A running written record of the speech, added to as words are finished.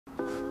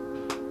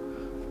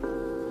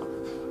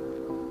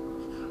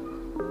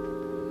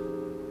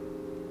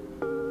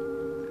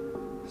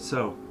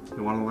So,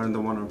 you want to learn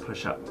the one-arm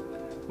push-up?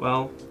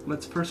 Well,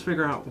 let's first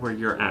figure out where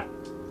you're at.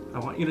 I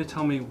want you to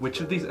tell me which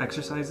of these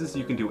exercises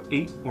you can do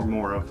 8 or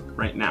more of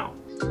right now.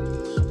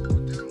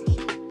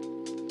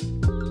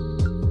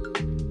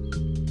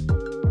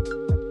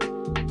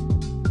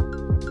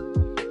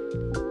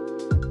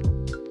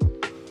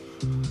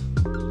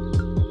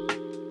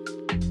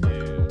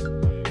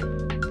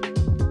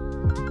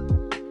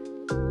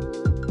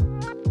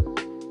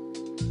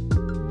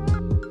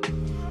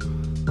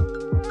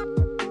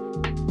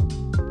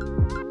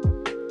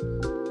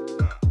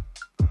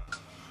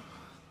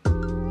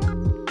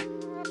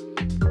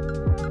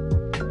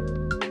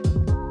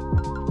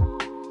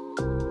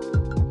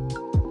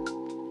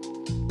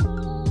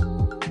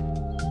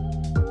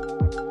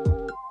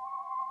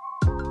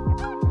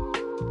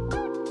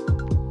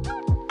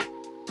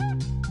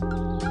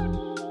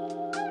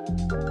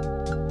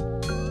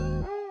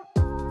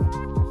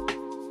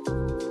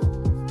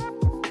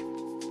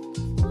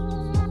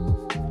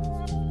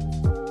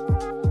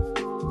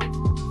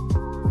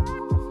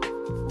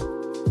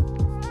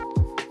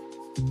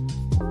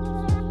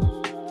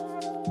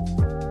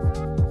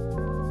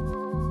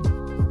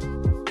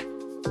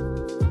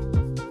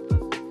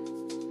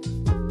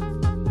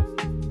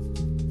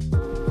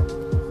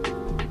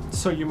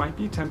 So you might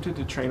be tempted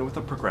to train with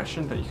a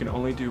progression that you can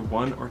only do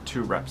 1 or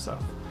 2 reps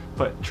of,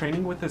 but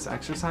training with this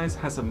exercise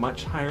has a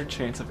much higher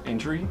chance of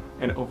injury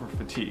and over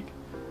fatigue.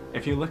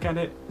 If you look at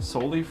it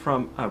solely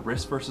from a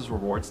risk versus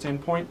reward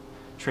standpoint,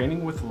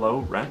 training with low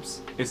reps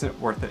isn't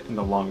worth it in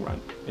the long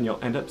run, and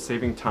you'll end up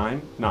saving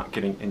time, not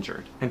getting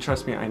injured. And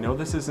trust me, I know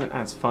this isn't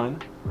as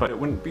fun, but it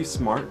wouldn't be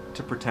smart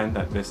to pretend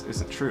that this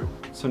isn't true.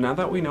 So now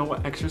that we know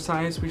what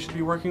exercise we should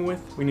be working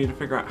with, we need to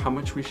figure out how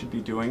much we should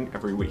be doing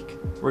every week.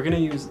 We're gonna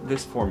use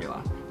this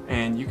formula,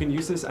 and you can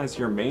use this as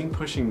your main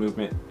pushing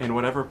movement in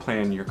whatever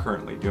plan you're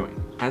currently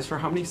doing. As for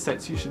how many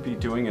sets you should be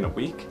doing in a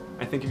week,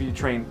 I think if you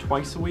train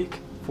twice a week,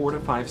 4 to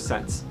 5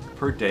 sets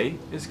per day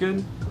is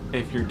good.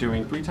 If you're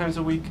doing 3 times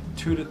a week,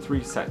 2 to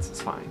 3 sets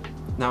is fine.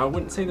 Now I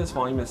wouldn't say this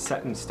volume is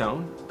set in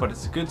stone, but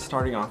it's a good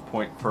starting off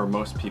point for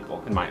most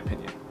people in my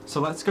opinion. So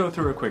let's go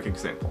through a quick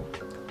example.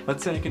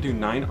 Let's say I could do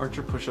 9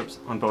 archer push-ups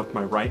on both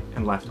my right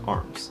and left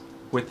arms.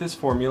 With this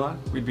formula,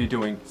 we'd be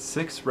doing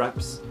 6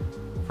 reps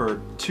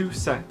for 2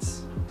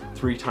 sets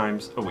 3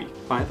 times a week.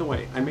 By the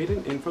way, I made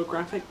an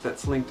infographic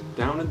that's linked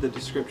down in the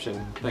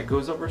description that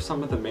goes over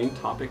some of the main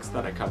topics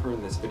that I cover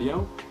in this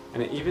video,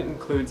 and it even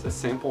includes a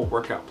sample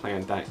workout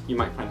plan that you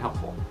might find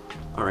helpful.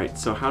 Alright,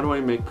 so how do I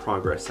make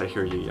progress, I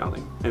hear you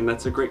yelling? And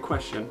that's a great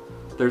question.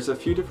 There's a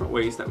few different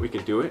ways that we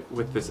could do it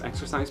with this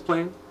exercise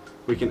plan.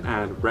 We can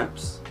add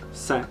reps,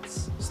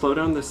 sets, slow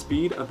down the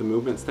speed of the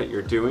movements that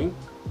you're doing.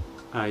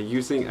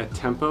 Using a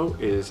tempo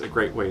is a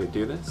great way to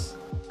do this.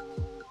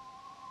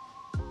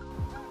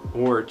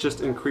 Or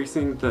just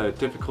increasing the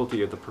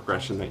difficulty of the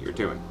progression that you're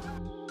doing.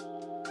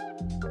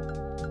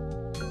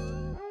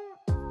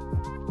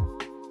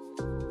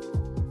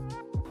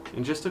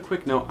 And just a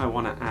quick note I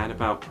want to add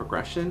about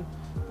progression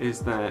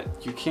is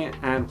that you can't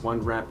add 1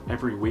 rep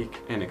every week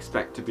and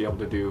expect to be able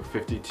to do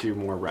 52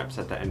 more reps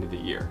at the end of the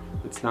year.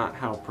 It's not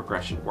how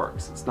progression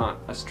works. It's not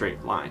a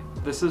straight line.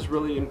 This is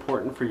really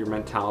important for your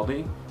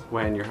mentality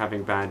when you're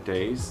having bad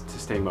days to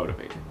stay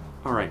motivated.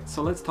 Alright,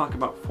 so let's talk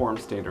about form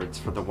standards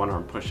for the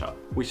one-arm push-up.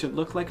 We should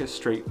look like a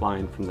straight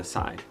line from the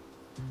side.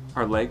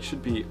 Our legs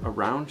should be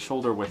around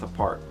shoulder width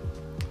apart.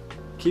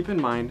 Keep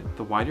in mind,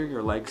 the wider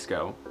your legs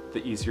go,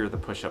 the easier the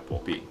push-up will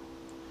be.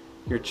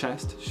 Your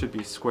chest should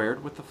be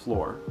squared with the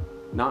floor,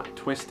 not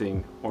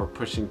twisting or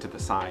pushing to the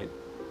side.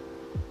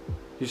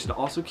 You should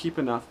also keep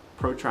enough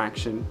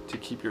protraction to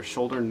keep your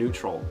shoulder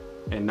neutral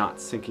and not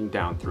sinking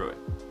down through it.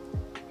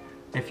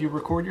 If you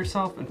record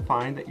yourself and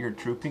find that you're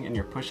drooping in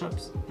your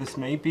push-ups, this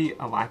may be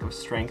a lack of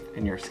strength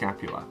in your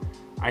scapula.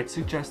 I'd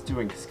suggest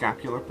doing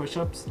scapular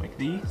push-ups like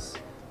these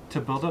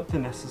to build up the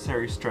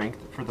necessary strength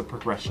for the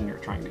progression you're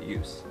trying to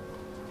use.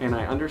 And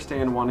I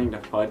understand wanting to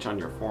fudge on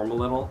your form a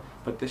little,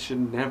 but this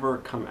should never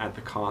come at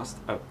the cost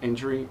of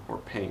injury or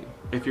pain.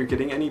 If you're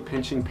getting any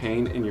pinching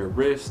pain in your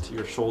wrist,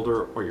 your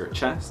shoulder, or your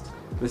chest,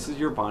 this is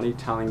your body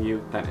telling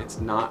you that it's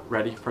not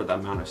ready for the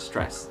amount of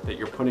stress that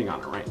you're putting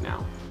on it right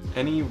now.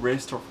 Any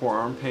wrist or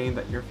forearm pain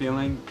that you're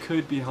feeling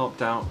could be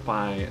helped out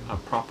by a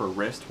proper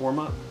wrist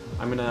warm-up.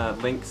 I'm gonna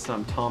link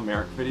some Tom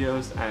Merrick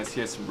videos as he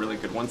has some really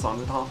good ones on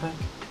the topic.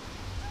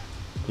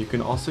 You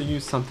can also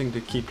use something to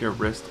keep your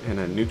wrist in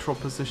a neutral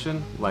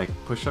position, like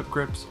push-up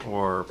grips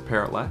or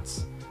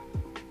parallettes.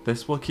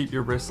 This will keep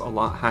your wrists a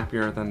lot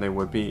happier than they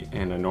would be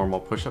in a normal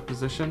push-up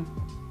position.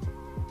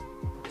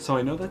 So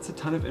I know that's a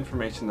ton of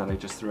information that I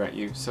just threw at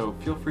you, so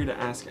feel free to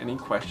ask any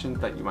questions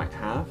that you might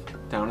have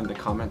down in the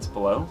comments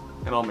below,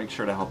 and I'll make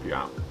sure to help you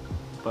out.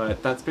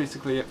 But that's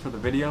basically it for the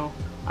video.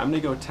 I'm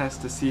gonna go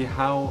test to see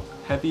how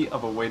heavy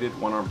of a weighted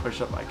one-arm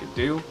push-up I could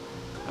do.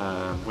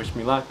 Wish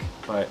me luck,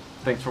 but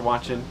thanks for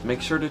watching.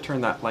 Make sure to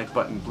turn that like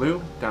button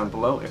blue down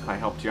below if I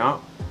helped you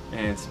out,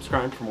 and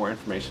subscribe for more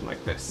information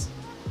like this.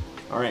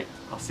 Alright,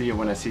 I'll see you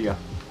when I see ya.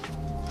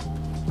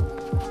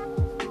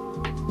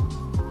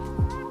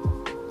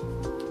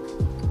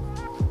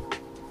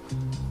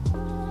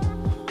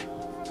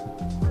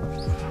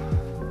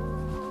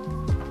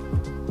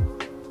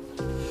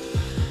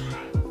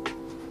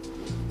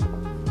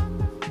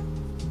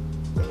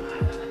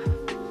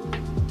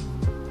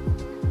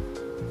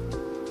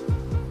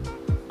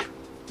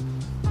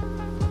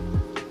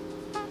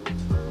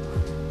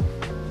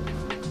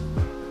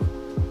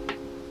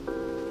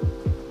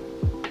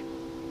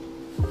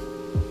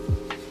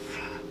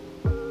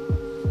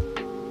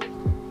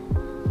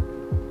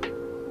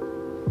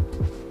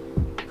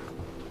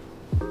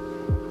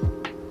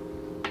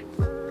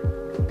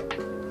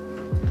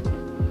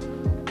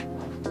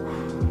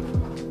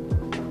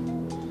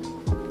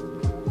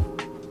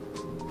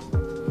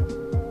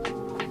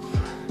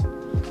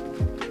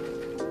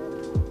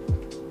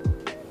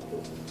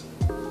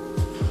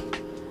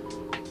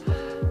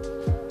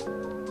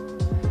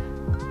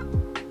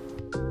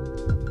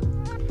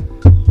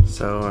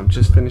 So I'm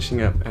just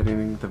finishing up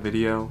editing the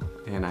video,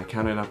 and I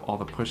counted up all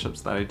the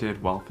push-ups that I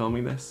did while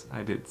filming this.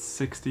 I did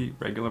 60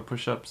 regular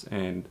push-ups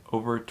and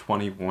over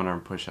 20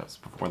 one-arm push-ups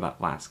before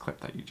that last clip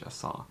that you just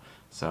saw.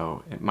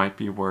 So it might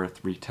be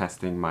worth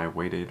retesting my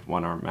weighted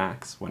one-arm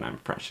max when I'm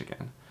fresh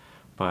again.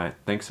 But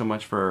thanks so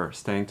much for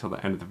staying till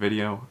the end of the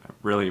video. I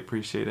really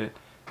appreciate it,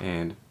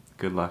 and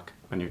good luck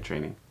on your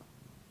training.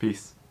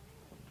 Peace.